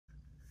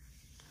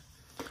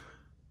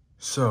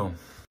So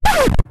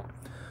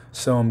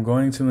I'm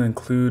going to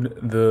include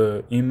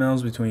the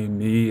emails between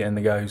me and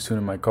the guy who's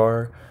tuning my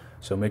car.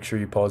 So make sure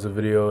you pause the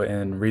video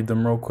and read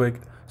them real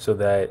quick so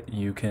that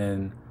you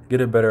can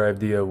get a better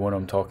idea of what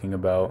I'm talking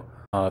about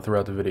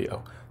throughout the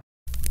video.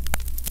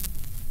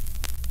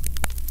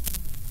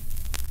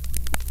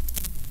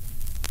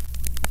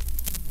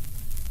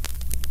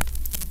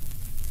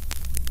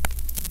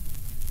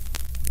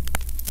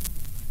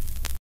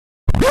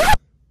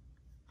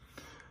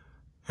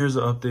 Here's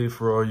an update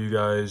for all you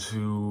guys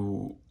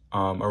who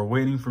are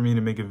waiting for me to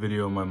make a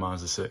video on my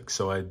Mazda 6.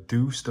 So I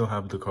do still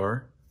have the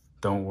car.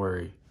 Don't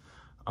worry.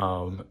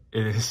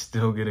 It is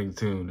still getting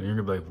tuned. And you're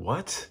gonna be like,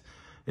 what?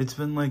 It's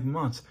been like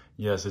months.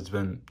 Yes, it's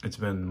been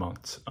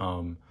months.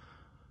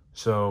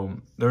 So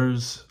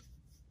there's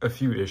a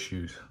few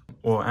issues.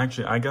 Well,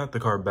 actually, I got the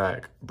car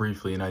back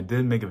briefly and I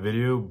did make a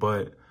video,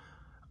 but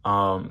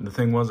the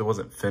thing was it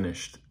wasn't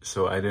finished.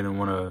 So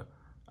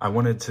I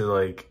wanted to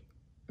like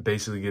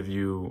basically give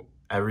you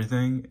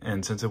everything,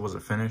 and since it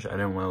wasn't finished, I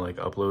didn't want to like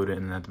upload it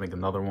and then have to make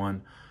another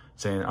one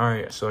saying, all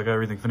right, so I got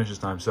everything finished this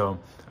time. So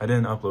I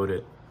didn't upload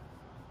it.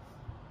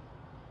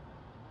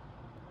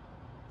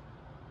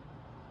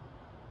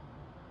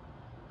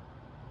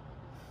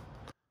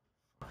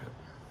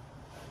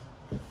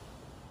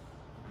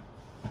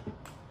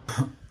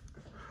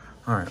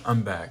 All right,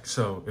 I'm back.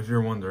 So if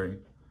you're wondering,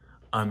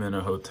 I'm in a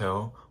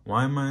hotel.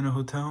 Why am I in a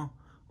hotel?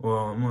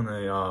 Well, I'm on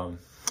a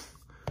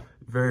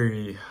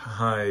very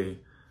high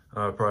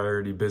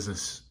priority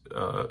business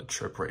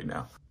trip right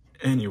now.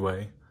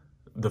 Anyway,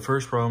 the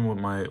first problem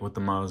with the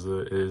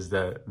Mazda is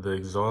that the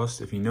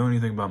exhaust, if you know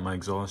anything about my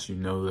exhaust, you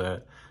know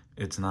that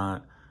it's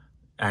not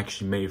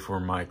actually made for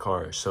my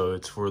car. So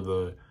it's for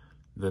the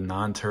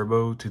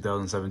non-turbo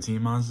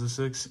 2017 Mazda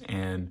 6,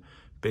 and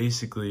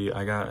basically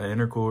I got an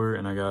intercooler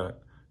and I got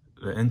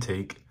the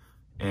intake,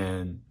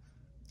 and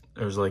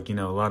there's like, you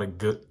know, a lot of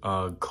good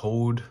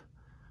cold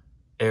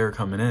air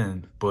coming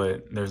in,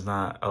 but there's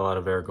not a lot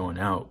of air going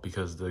out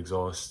because the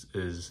exhaust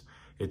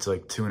it's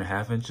like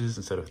 2.5 inches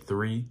instead of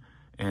 3,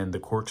 and the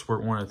cork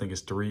squirt one I think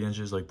is 3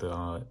 inches, like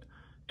the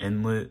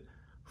inlet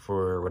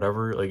for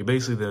whatever. Like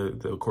basically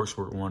the cork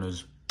squirt one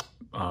is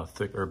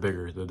thick or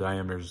bigger, the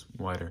diameter is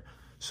wider.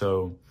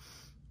 So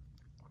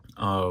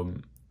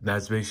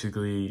that's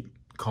basically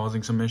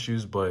causing some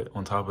issues, but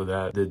on top of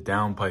that, the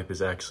downpipe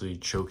is actually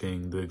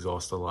choking the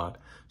exhaust a lot.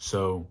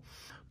 So,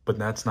 but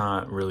that's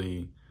not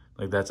really,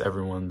 like, that's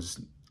everyone's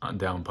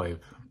downpipe,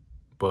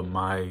 but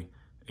my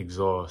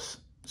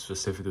exhaust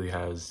specifically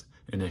has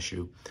an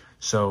issue.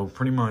 So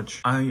pretty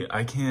much,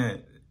 I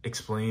can't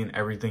explain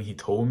everything he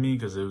told me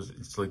because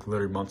it's like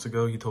literally months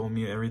ago he told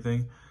me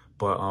everything,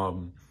 but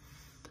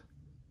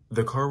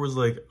the car was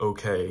like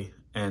okay,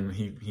 and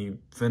he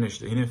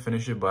finished it. He didn't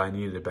finish it, but I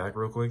needed it back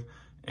real quick,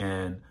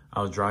 and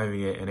I was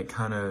driving it, and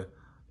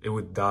it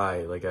would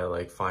die like at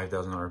like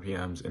 5,000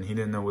 RPMs, and he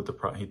didn't know what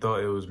he thought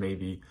it was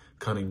maybe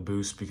cutting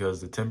boost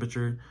because the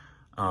temperature,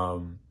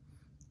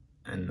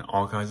 and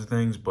all kinds of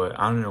things, but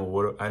I didn't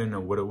know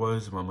what it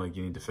was. And I'm like,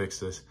 you need to fix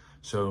this.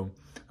 So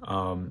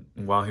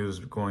while he was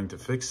going to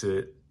fix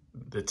it,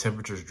 the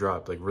temperatures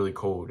dropped like really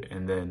cold,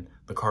 and then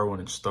the car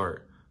wouldn't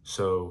start.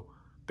 So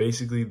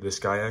basically the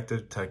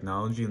SkyActiv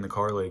technology in the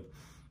car, like,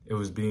 it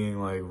was being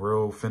like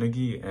real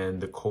finicky, and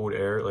the cold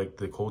air, like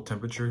the cold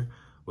temperature,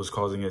 was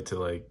causing it to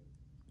like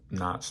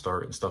not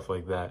start and stuff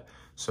like that.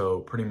 So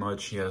pretty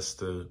much he has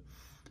to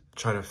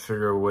try to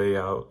figure a way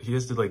out. He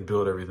has to like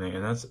build everything,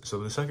 and that's so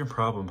the second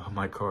problem of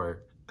my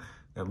car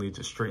that leads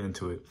us straight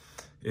into it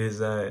is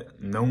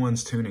that no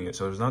one's tuning it.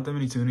 So there's not that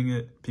many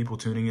people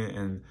tuning it,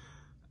 and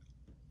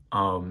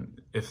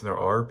if there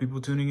are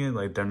people tuning it,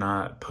 like, they're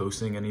not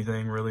posting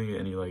anything really,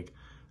 any like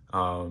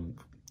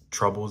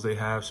troubles they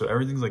have. So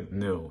everything's like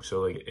new. So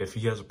like if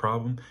he has a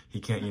problem, he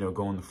can't, you know,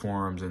 go on the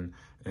forums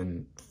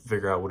and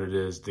figure out what it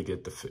is to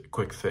get the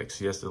quick fix.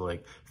 He has to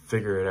like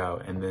figure it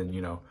out and then,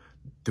 you know,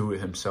 do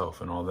it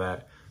himself and all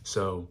that.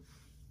 So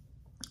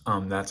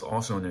that's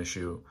also an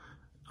issue.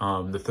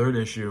 The third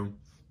issue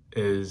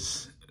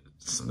is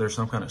there's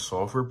some kind of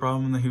software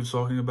problem that he was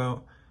talking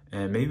about,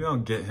 and maybe I'll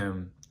get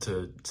him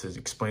to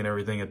explain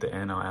everything at the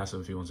end. I'll ask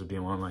him if he wants to be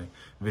in one of my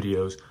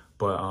videos,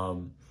 but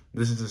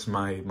this is just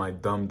my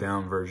dumbed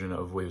down version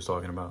of what he was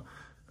talking about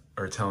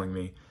or telling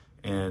me.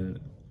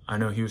 And I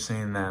know he was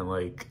saying that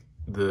like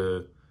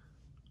the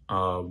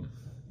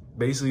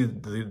basically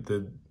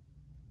the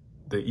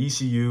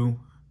ECU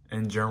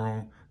in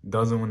general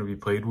doesn't want to be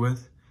played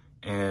with,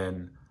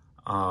 and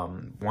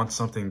once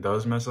something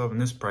does mess up, and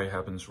this probably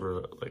happens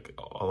for like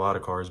a lot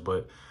of cars,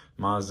 but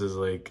Mazda's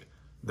like,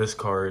 this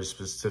car is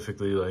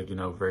specifically like, you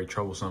know, very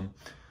troublesome.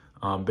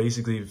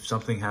 Basically, if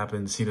something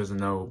happens, he doesn't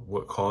know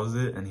what caused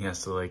it, and he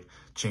has to like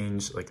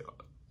change like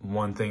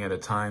one thing at a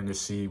time to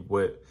see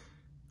what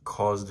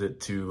caused it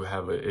to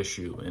have an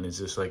issue. And it's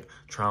just like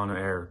trial and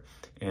error.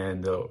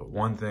 And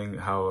one thing,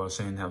 how I was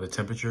saying how the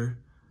temperature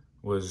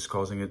was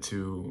causing it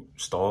to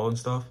stall and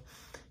stuff,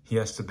 he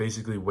has to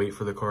basically wait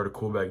for the car to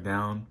cool back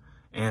down,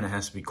 and it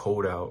has to be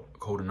cold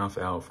enough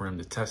out for him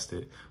to test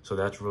it. So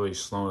that's really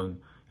slowing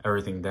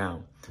everything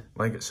down.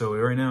 Like, so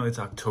right now it's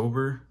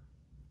October,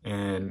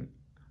 and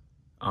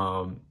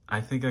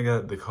I think I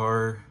got the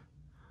car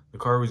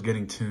was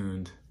getting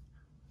tuned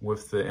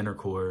with the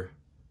intercooler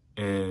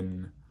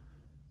in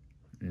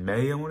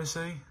May, I want to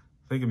say.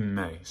 I think in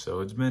May. So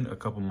it's been a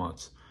couple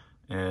months,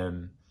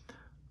 and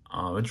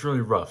it's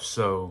really rough.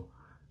 So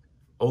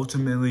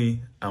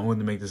ultimately, I wanted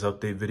to make this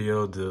update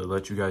video to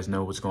let you guys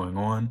know what's going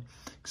on,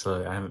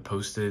 because I haven't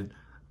posted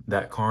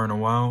that car in a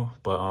while,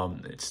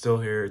 but it's still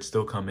here, it's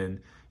still coming.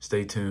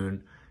 Stay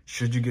tuned.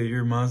 Should you get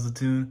your Mazda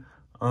tune?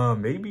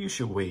 Maybe you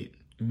should wait.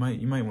 You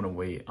might want to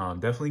wait.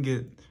 Definitely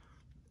get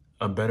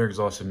a better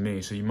exhaust than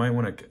me. So you might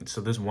want to.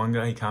 So this one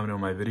guy, he commented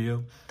on my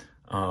video.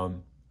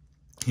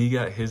 He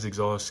got his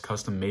exhaust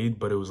custom made,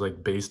 but it was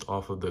like based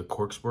off of the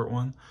Cork Sport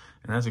one,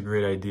 and that's a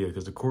great idea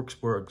because the Cork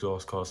Sport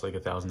exhaust costs like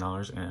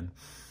 $1,000, and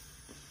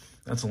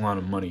that's a lot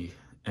of money.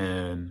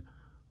 And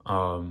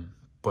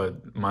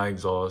but my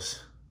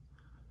exhaust,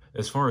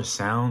 as far as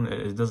sound,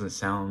 it doesn't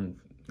sound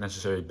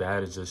necessarily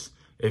bad. It's just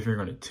if you're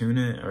gonna tune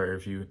it, or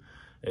if you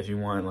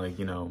want, like,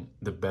 you know,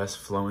 the best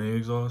flowing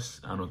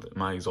exhaust,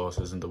 my exhaust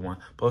isn't the one.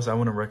 Plus, I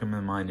wouldn't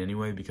recommend mine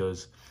anyway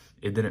because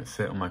it didn't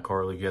fit on my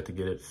car. Like, you have to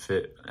get it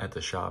fit at the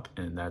shop,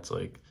 and that's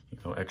like, you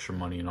know, extra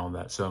money and all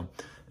that. So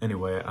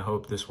anyway, I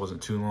hope this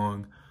wasn't too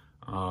long.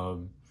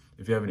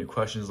 If you have any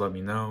questions, let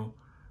me know.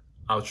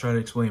 I'll try to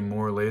explain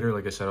more later.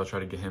 Like I said, I'll try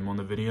to get him on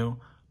the video.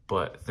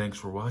 But thanks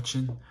for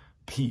watching.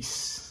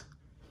 Peace.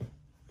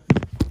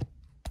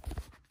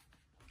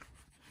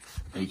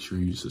 Make sure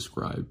you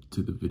subscribe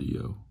to the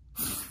video.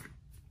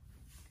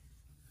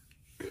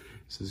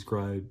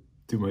 Subscribe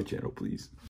to my channel, please.